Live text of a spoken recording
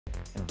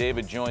And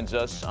David joins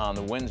us on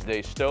the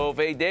Wednesday Stove.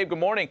 Hey, Dave, good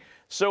morning.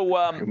 So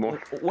Good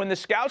morning. when the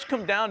scouts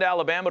come down to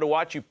Alabama to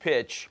watch you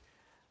pitch,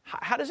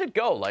 how does it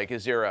go? Like,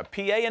 is there a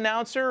PA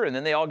announcer, and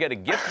then they all get a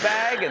gift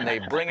bag, and they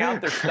bring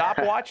out their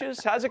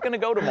stopwatches? How's it going to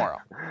go tomorrow?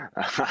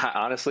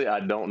 Honestly, I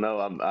don't know.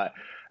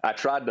 I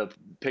tried to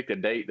pick a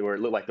date where it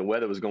looked like the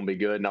weather was going to be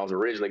good, and I was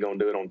originally going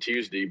to do it on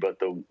Tuesday, but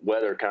the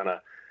weather kind of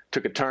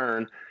took a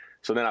turn.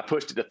 So then I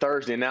pushed it to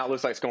Thursday, and now it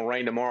looks like it's going to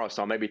rain tomorrow,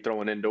 so I may be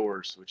throwing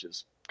indoors, which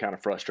is kind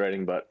of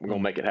frustrating, but we're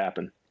going to make it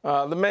happen.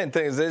 The main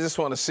thing is they just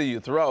want to see you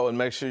throw and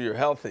make sure you're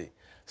healthy.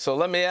 So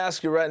let me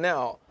ask you right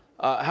now,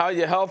 how are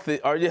you healthy?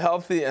 Are you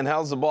healthy, and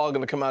how's the ball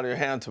going to come out of your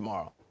hand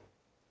tomorrow?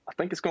 I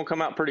think it's going to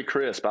come out pretty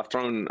crisp. I've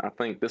thrown, I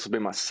think this will be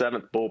my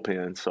 7th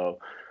bullpen, so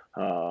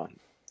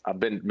I've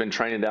been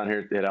training down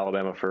here at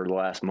Alabama for the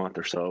last month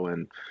or so,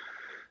 and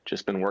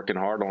just been working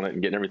hard on it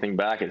and getting everything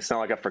back. It's not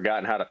like I've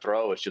forgotten how to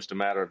throw. It's just a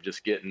matter of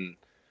just getting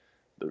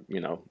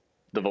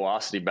the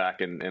velocity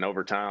back, and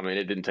over time. I mean,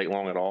 it didn't take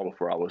long at all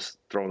before I was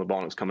throwing the ball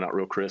and it was coming out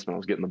real crisp, and I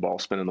was getting the ball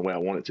spinning the way I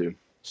wanted to.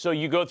 So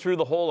you go through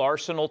the whole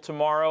arsenal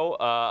tomorrow.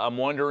 I'm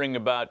wondering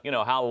about,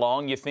 how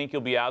long you think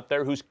you'll be out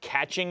there. Who's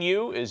catching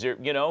you? Is there,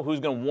 who's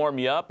going to warm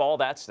you up? All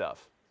that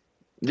stuff.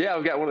 Yeah,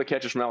 we've got one of the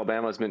catchers from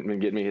Alabama has been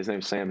getting me. His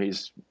name's Sam.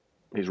 He's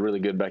really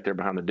good back there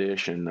behind the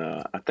dish, and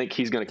I think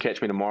he's going to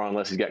catch me tomorrow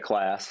unless he's got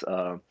class.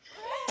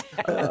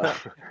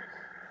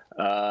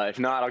 If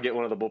not, I'll get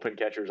one of the bullpen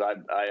catchers.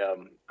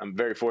 I'm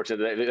very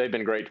fortunate. They've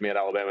been great to me at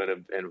Alabama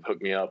and have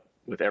hooked me up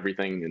with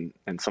everything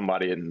and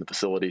somebody in the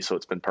facility, so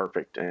it's been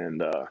perfect.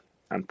 And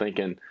I'm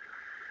thinking,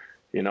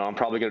 I'm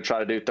probably going to try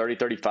to do 30,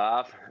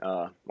 35.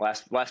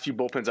 Last few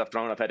bullpens I've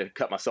thrown, I've had to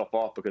cut myself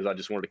off because I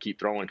just wanted to keep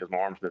throwing because my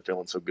arm's been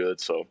feeling so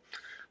good. So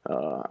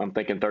I'm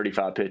thinking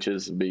 35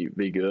 pitches would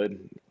be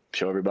good.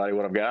 Show everybody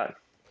what I've got.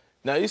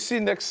 Now, you see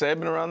Nick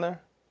Saban around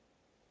there?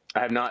 I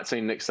have not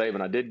seen Nick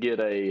Saban. I did get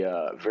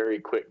a very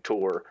quick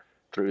tour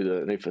through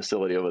the new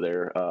facility over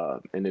there,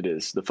 and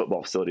the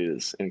football facility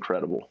is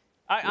incredible.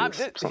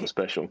 Something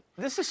special.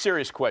 This is a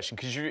serious question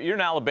because you're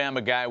an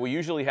Alabama guy. We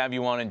usually have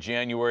you on in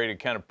January to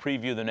kind of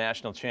preview the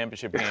national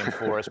championship game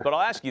for us. But I'll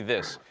ask you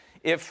this.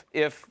 If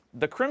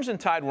the Crimson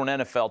Tide were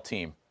an NFL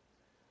team,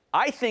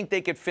 I think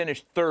they could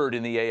finish 3rd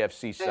in the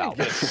AFC South.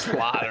 Get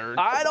slaughtered.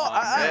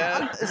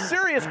 A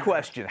serious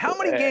question. How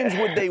many games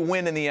would they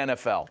win in the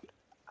NFL?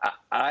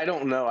 I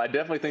don't know. I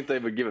definitely think they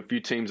would give a few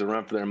teams a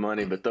run for their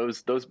money, but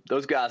those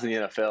guys in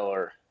the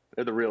NFL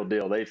they're the real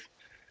deal.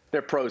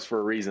 They're pros for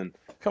a reason.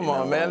 Come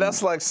on, man.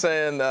 That's like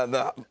saying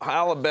the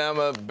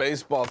Alabama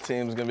baseball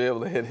team is going to be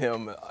able to hit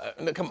him.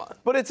 Come on.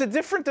 But it's a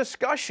different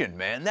discussion,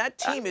 man. That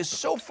team is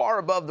so far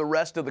above the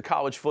rest of the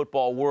college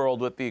football world,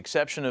 with the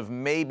exception of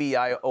maybe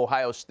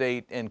Ohio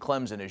State and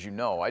Clemson, as you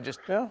know. I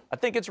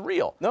think it's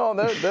real. No,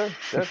 they're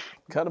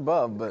cut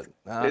above, but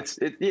I'll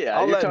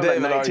you're let talking David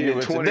about 19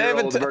 and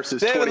 20-year-olds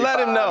versus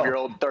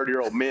 25-year-old,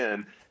 30-year-old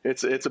men.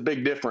 It's a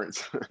big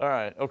difference. All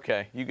right,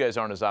 okay. You guys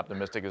aren't as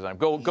optimistic as I am.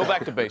 Go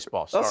back to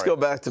baseball. Sorry. Let's go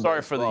back to baseball.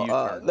 Sorry for the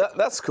U-turn.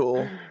 That's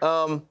cool.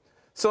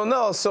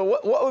 So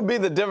what would be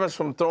the difference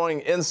from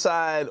throwing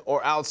inside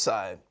or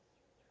outside?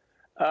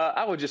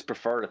 I would just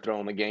prefer to throw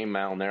on the game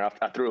mound there.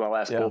 I threw my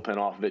last bullpen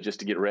off of it just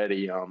to get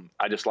ready.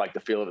 I just like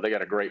the feel of it. They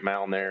got a great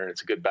mound there, and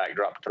it's a good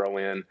backdrop to throw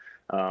in.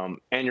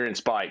 And you're in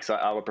spikes.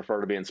 I would prefer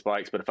to be in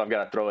spikes, but if I've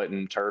got to throw it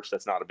in turfs,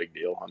 that's not a big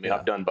deal. I mean,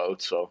 I've done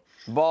both, so.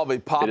 Ball be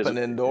popping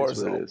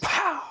indoors.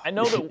 I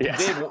know that,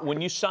 Dave,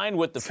 when you signed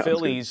with the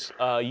Phillies,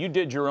 you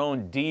did your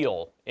own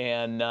deal,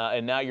 and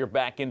now you're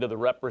back into the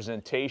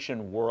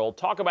representation world.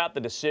 Talk about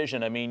the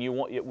decision. I mean,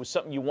 it was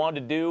something you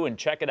wanted to do and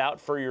check it out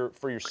for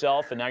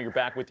yourself, and now you're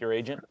back with your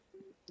agent?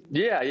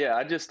 Yeah.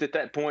 I just, at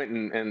that point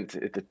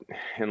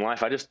in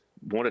life, I just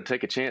wanted to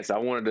take a chance. I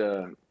wanted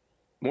to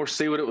more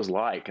see what it was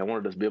like. I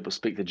wanted to be able to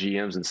speak to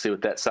GMs and see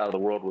what that side of the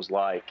world was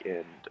like.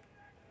 And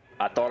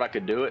I thought I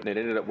could do it, and it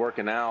ended up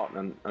working out.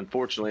 And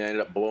unfortunately, I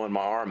ended up blowing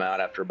my arm out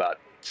after about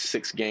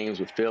 6 games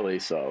with Philly.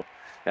 So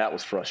that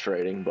was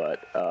frustrating. But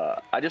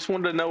I just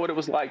wanted to know what it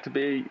was like to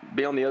be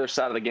on the other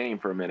side of the game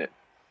for a minute.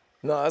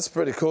 No, that's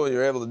pretty cool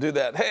you're able to do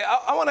that. Hey,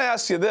 I want to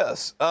ask you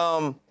this.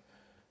 So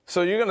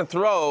you're going to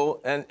throw,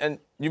 and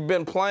you've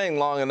been playing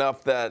long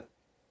enough that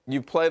you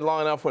played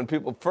long enough when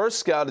people first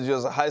scouted you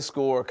as a high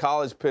school or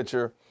college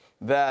pitcher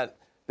that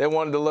they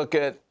wanted to look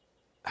at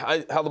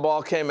how the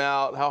ball came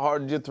out, how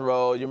hard did you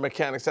throw, your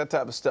mechanics, that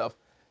type of stuff.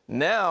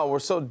 Now we're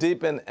so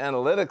deep in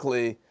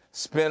analytically,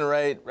 spin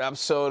rate,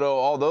 Rapsodo,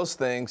 all those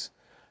things.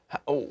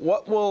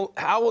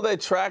 How will they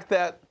track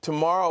that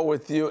tomorrow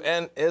with you,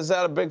 and is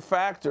that a big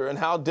factor, and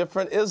how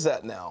different is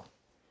that now?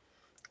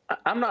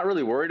 I'm not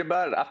really worried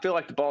about it. I feel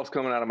like the ball's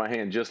coming out of my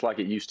hand just like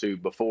it used to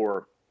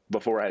before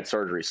I had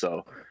surgery.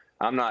 So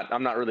I'm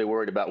not really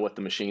worried about what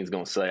the machine's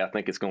going to say. I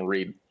think it's going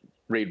to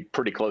read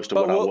pretty close to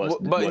what I was.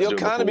 But you'll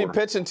kind of be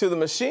pitching to the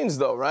machines,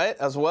 though, right?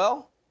 As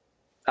well.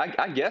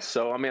 I guess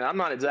so. I mean, I'm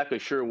not exactly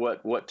sure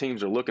what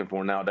teams are looking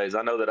for nowadays.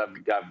 I know that I've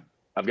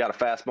I've got a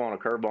fastball and a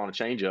curveball and a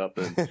changeup,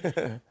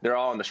 and they're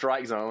all in the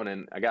strike zone,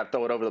 and I got to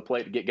throw it over the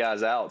plate to get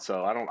guys out.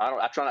 So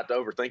I try not to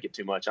overthink it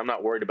too much. I'm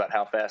not worried about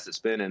how fast it's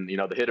spinning. You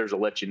know, the hitters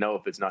will let you know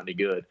if it's not any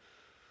good.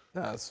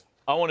 That's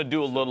I want to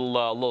do a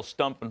little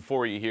stumping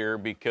for you here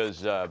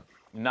because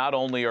not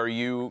only are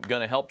you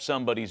going to help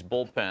somebody's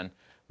bullpen,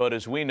 but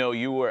as we know,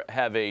 you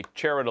have a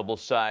charitable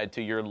side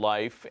to your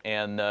life,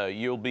 and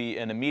you'll be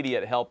an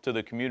immediate help to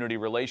the community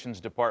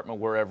relations department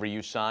wherever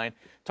you sign.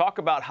 Talk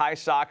about High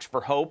Socks for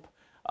Hope,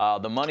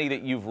 the money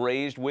that you've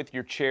raised with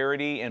your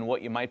charity, and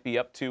what you might be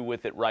up to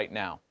with it right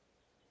now.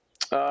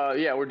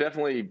 Yeah, we're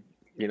definitely,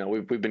 you know,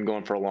 we've been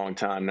going for a long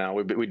time now.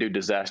 We do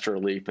disaster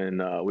relief,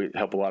 and we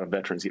help a lot of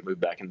veterans get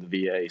moved back into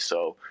the VA.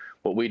 So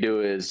what we do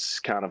is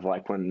kind of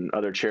like when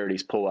other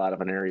charities pull out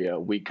of an area,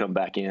 we come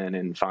back in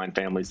and find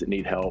families that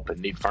need help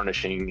and need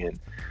furnishing, and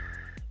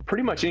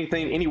pretty much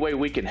any way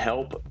we can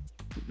help,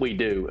 we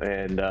do.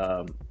 And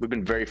we've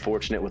been very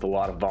fortunate with a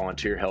lot of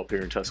volunteer help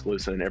here in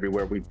Tuscaloosa and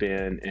everywhere we've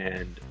been,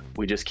 and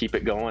we just keep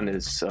it going.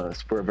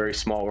 We're a very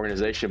small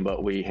organization,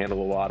 but we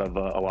handle a lot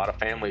of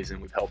families,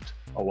 and we've helped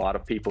a lot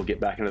of people get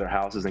back into their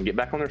houses and get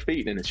back on their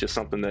feet. And it's just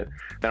something that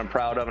I'm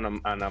proud of, and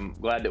I'm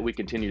glad that we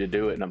continue to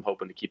do it, and I'm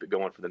hoping to keep it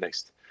going for the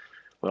next,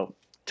 well,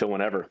 till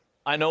whenever.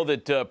 I know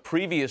that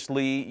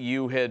previously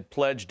you had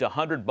pledged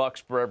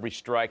 $100 for every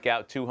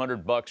strikeout,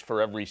 $200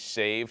 for every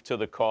save to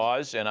the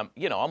cause. And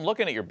I'm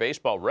looking at your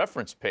Baseball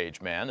Reference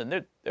page, man, and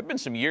there've been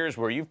some years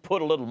where you've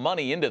put a little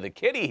money into the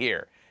kitty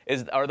here.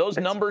 Are those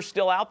numbers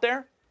still out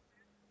there?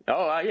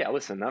 Oh, yeah.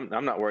 Listen,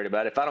 I'm not worried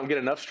about it. If I don't get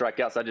enough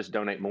strikeouts, I just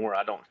donate more.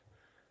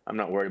 I'm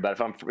not worried about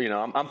it. If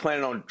I'm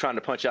planning on trying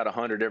to punch out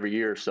 100 every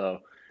year. So,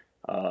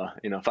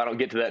 if I don't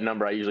get to that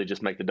number, I usually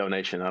just make the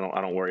donation. I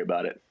don't worry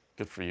about it.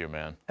 Good for you,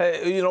 man.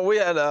 Hey, we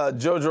had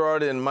Joe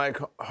Girardi and Mike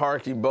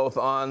Harkey both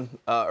on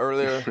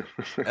earlier,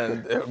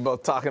 and they were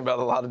both talking about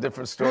a lot of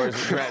different stories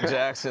with Grant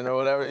Jackson or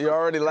whatever. You're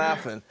already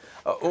laughing.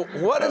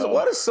 What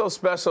is so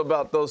special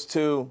about those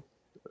two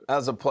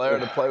as a player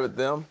to play with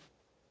them?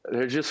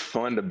 They're just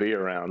fun to be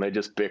around. They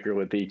just bicker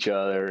with each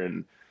other,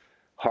 and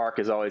Hark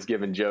is always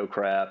giving Joe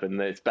crap,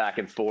 and it's back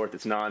and forth.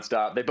 It's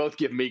nonstop. They both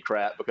give me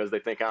crap because they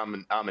think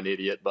I'm an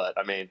idiot, but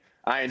I mean,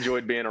 I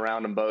enjoyed being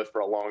around them both for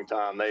a long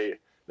time.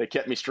 They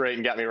kept me straight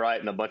and got me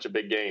right in a bunch of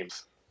big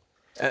games.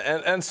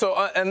 And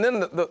then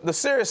the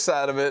serious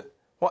side of it,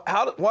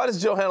 why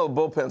does Joe handle the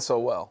bullpen so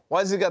well? Why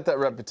has he got that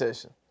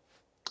reputation?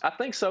 I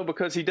think so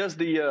because he does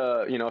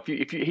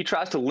he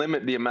tries to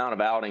limit the amount of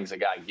outings a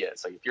guy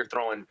gets. Like if you're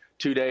throwing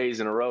 2 days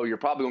in a row, you're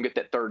probably gonna get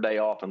that third day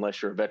off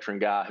unless you're a veteran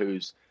guy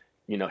who's,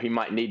 he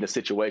might need the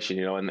situation,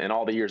 and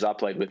all the years I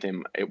played with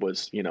him, it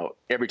was,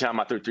 every time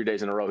I threw 3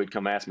 days in a row, he'd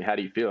come ask me, how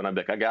do you feel? And I'd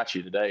be like, I got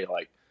you today.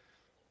 Like,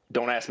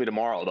 don't ask me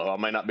tomorrow, though. I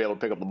may not be able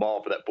to pick up the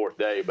ball for that fourth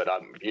day, but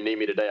if you need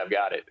me today, I've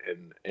got it.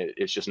 And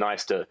it's just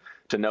nice to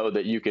know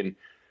that you can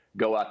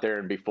go out there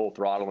and be full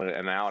throttle in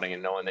an outing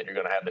and knowing that you're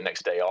going to have the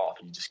next day off.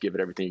 You just give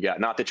it everything you got.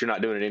 Not that you're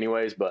not doing it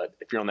anyways, but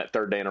if you're on that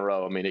third day in a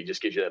row, I mean, it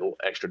just gives you that little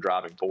extra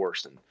driving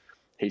force. And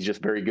he's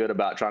just very good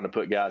about trying to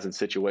put guys in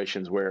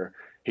situations where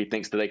he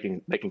thinks that they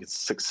can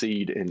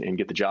succeed and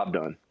get the job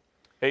done.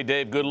 Hey,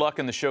 Dave, good luck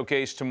in the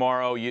showcase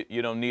tomorrow.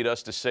 You don't need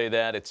us to say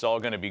that. It's all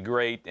going to be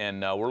great,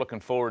 and we're looking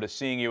forward to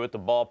seeing you at the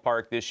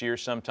ballpark this year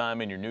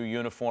sometime in your new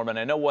uniform. And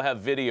I know we'll have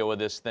video of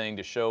this thing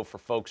to show for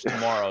folks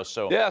tomorrow.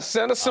 So yeah,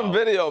 send us some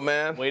video,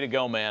 man. Way to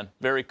go, man.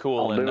 Very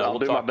cool. I'll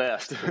do my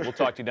best. We'll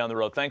talk to you down the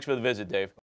road. Thanks for the visit, Dave.